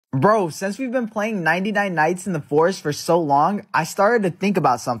Bro, since we've been playing 99 Nights in the Forest for so long, I started to think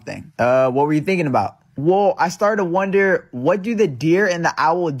about something. What were you thinking about? Well, I started to wonder, what do the deer and the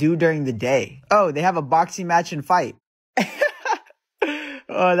owl do during the day? Oh, they have a boxing match and fight.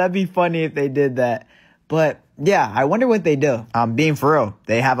 Oh, that'd be funny if they did that. But yeah, I wonder what they do. I'm being for real.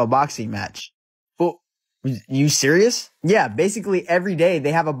 They have a boxing match. Oh, you serious? Yeah, basically every day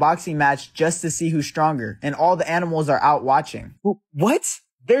they have a boxing match just to see who's stronger. And all the animals are out watching. What?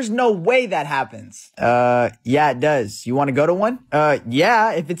 There's no way that happens. Yeah, it does. You want to go to one?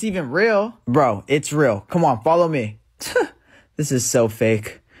 Yeah, if it's even real. Bro, it's real. Come on, follow me. This is so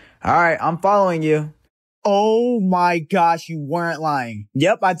fake. All right, I'm following you. Oh my gosh, you weren't lying.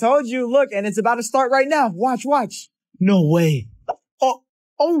 Yep, I told you. Look, and it's about to start right now. Watch, watch. No way.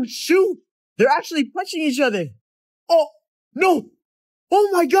 Oh, shoot. They're actually punching each other. Oh, no. Oh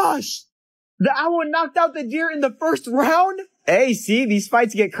my gosh. The owl knocked out the deer in the first round? Hey, see, these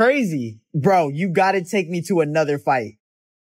fights get crazy. Bro, you gotta take me to another fight.